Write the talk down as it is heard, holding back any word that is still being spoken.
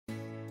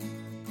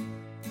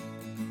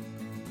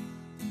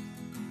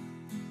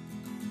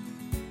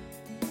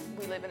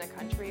live in a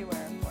country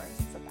where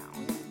forests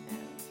abound,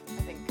 and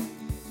I think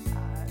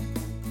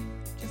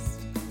just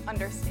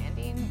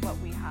understanding what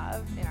we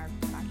have in our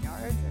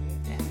backyards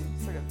and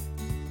sort of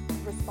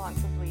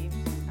responsibly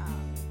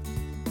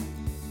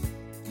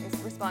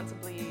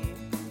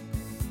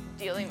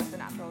dealing with the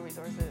natural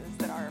resources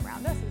that are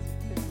around us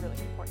is really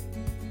important.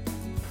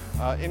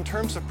 In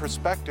terms of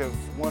perspective,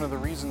 one of the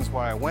reasons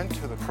why I went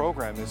to the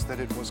program is that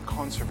it was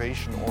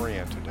conservation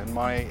oriented, and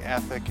my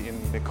ethic in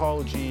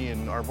ecology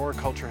and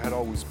arboriculture had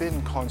always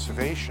been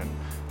conservation.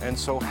 And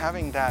so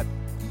having that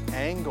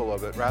angle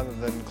of it, rather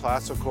than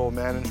classical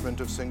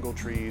management of single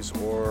trees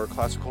or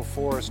classical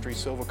forestry,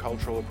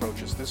 silvicultural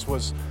approaches, this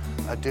was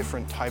a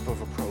different type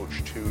of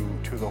approach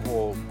to the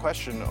whole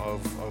question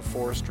of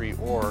forestry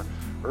or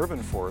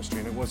urban forestry,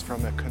 and it was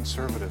from a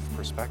conservative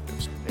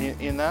perspective.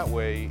 In that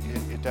way,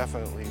 it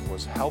definitely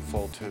was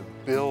helpful to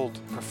build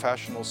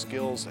professional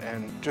skills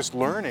and just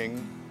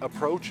learning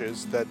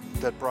approaches that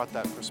brought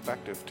that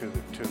perspective to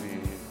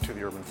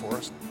the urban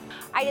forest.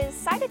 I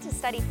decided to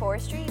study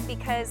forestry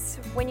because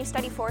when you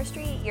study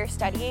forestry, you're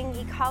studying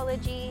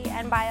ecology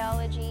and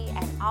biology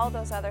and all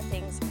those other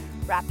things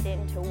wrapped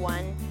into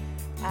one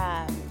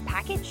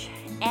package.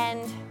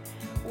 And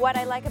what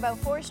I like about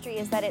forestry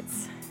is that it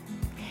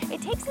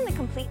takes in the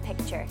complete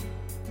picture.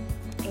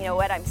 You know,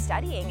 what I'm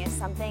studying is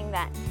something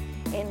that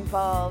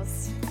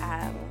involves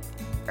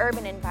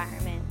urban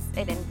environments.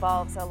 It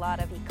involves a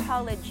lot of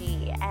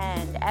ecology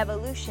and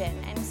evolution.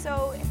 And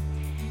so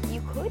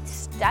you could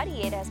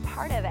study it as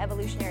part of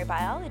evolutionary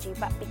biology,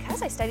 but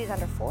because I studied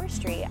under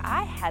forestry,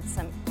 I had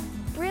some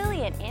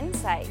brilliant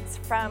insights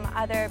from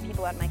other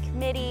people on my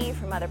committee,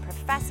 from other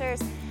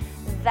professors,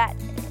 that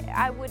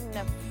I wouldn't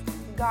have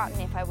gotten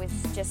if I was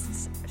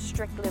just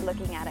strictly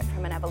looking at it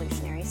from an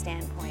evolutionary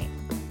standpoint.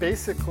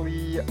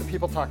 Basically,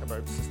 people talk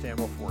about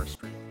sustainable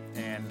forestry,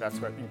 and that's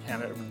what in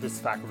Canada, this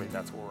faculty,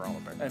 that's what we're all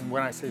about. And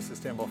when I say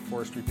sustainable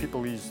forestry,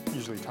 people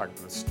usually talk about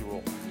the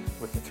stool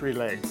with the 3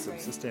 legs of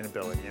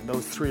sustainability, and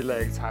those 3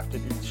 legs have to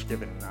be each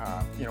given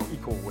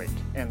equal weight.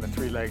 And the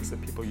 3 legs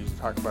that people usually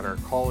talk about are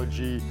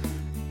ecology,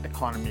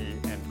 economy,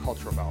 and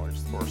cultural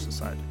values for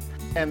society.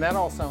 And that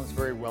all sounds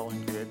very well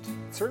and good.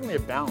 It's certainly a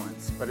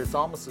balance, but it's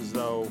almost as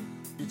though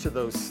each of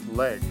those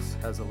legs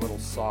has a little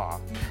saw,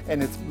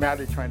 and it's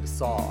madly trying to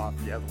saw off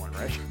the other one,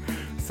 right?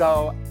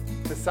 So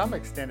to some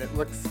extent, it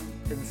looks,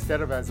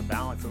 instead of as a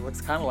balance, it looks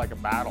kind of like a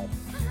battle,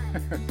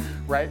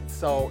 right?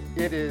 So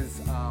it is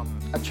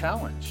a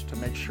challenge to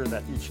make sure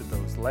that each of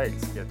those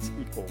legs gets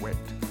equal weight.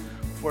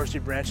 Forestry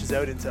branches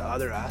out into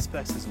other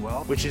aspects as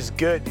well, which is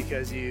good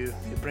because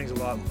it brings a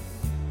lot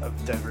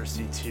of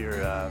diversity to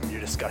your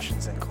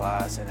discussions in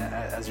class and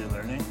as you're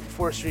learning.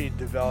 Forestry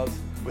developed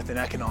with an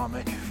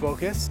economic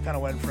focus, kind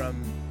of went from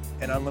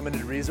an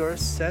unlimited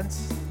resource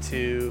sense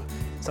to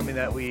something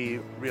that we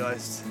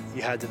realized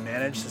you had to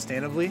manage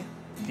sustainably.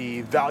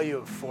 The value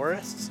of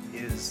forests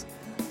is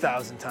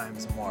 1,000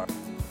 times more.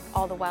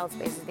 All the wild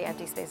spaces, the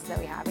empty spaces that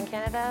we have in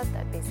Canada,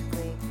 that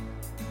basically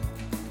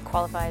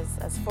qualifies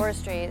as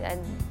forestry,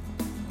 and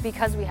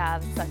because we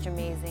have such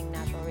amazing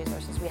natural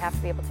resources, we have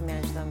to be able to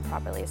manage them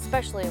properly,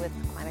 especially with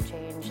climate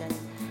change and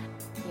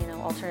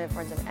alternative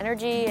forms of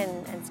energy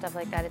and stuff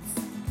like that. It's,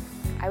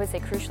 I would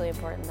say, crucially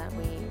important that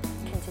we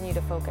continue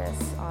to focus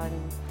on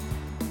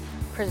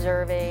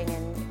preserving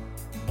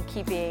and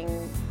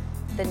keeping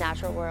the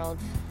natural world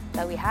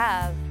that we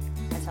have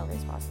as healthy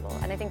as possible.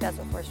 And I think that's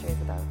what forestry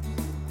is about.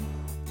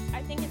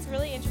 I think it's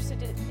really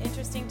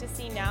interesting to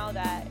see now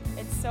that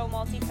it's so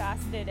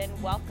multifaceted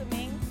and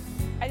welcoming.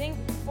 I think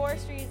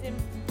forestry is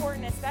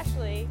important,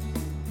 especially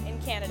in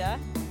Canada,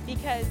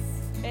 because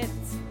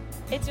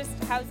it just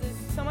houses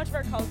so much of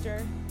our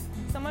culture,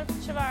 so much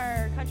of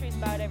our country's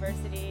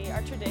biodiversity,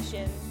 our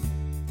traditions.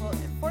 Well,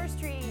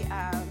 forestry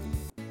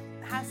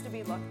has to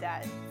be looked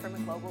at from a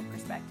global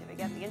perspective.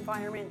 Again, the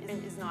environment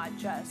is not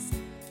just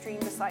stream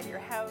beside your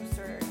house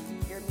or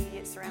your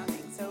immediate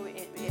surroundings. So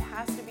it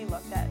has to be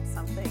looked at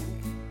something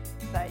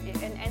that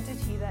an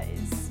entity that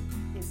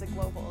is a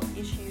global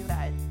issue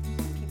that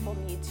people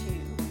need to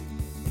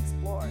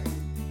explore.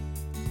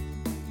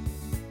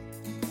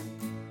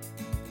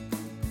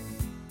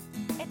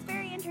 It's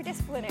very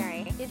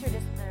interdisciplinary.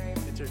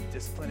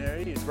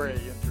 Interdisciplinary. It's very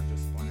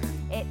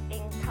interdisciplinary. It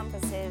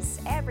encompasses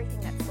everything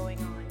that's going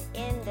on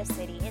in the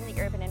city, in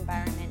the urban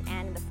environment,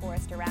 and the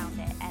forest around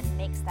it, and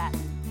makes that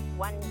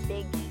one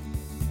big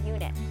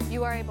unit.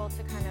 You are able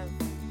to kind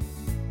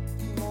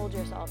of mold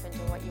yourself into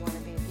what you want to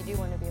be. If you do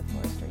want to be a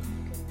forester,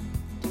 you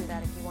can do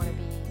that. If you want to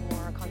be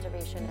more a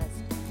conservationist,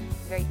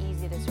 it's very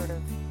easy to sort of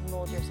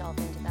mold yourself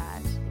into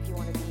that. If you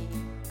want to be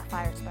a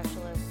fire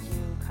specialist,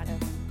 you kind of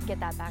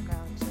get that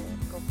background to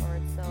go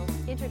forward. So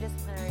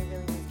interdisciplinary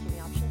really means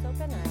keeping options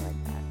open, and I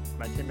like that.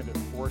 When I came into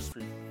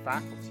forestry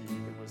faculty,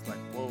 it was like,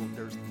 whoa,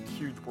 there's a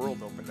huge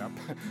world opened up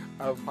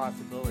of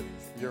possibilities.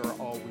 You're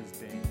always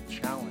being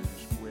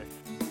challenged with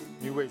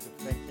new ways of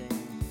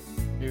thinking,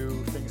 new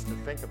things to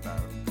think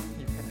about.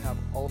 You can have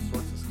all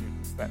sorts of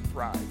students that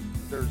thrive.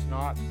 There's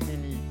not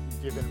any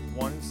given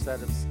one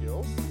set of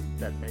skills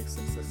that makes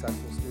a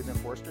successful student in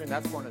forestry, and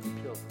that's one of the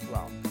appeals as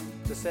well.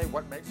 to say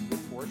what makes a good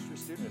forestry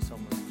student is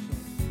almost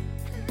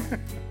key.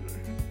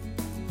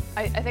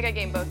 I think I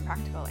gained both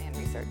practical and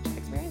research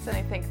experience, and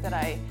I think that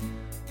I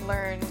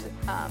learned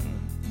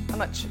a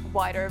much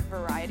wider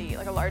variety,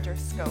 like a larger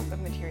scope of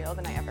material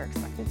than I ever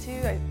expected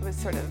to. I was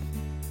sort of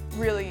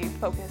really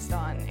focused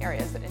on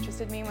areas that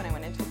interested me when I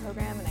went into the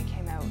program, and I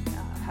came out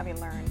having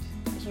learned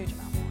a huge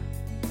amount more.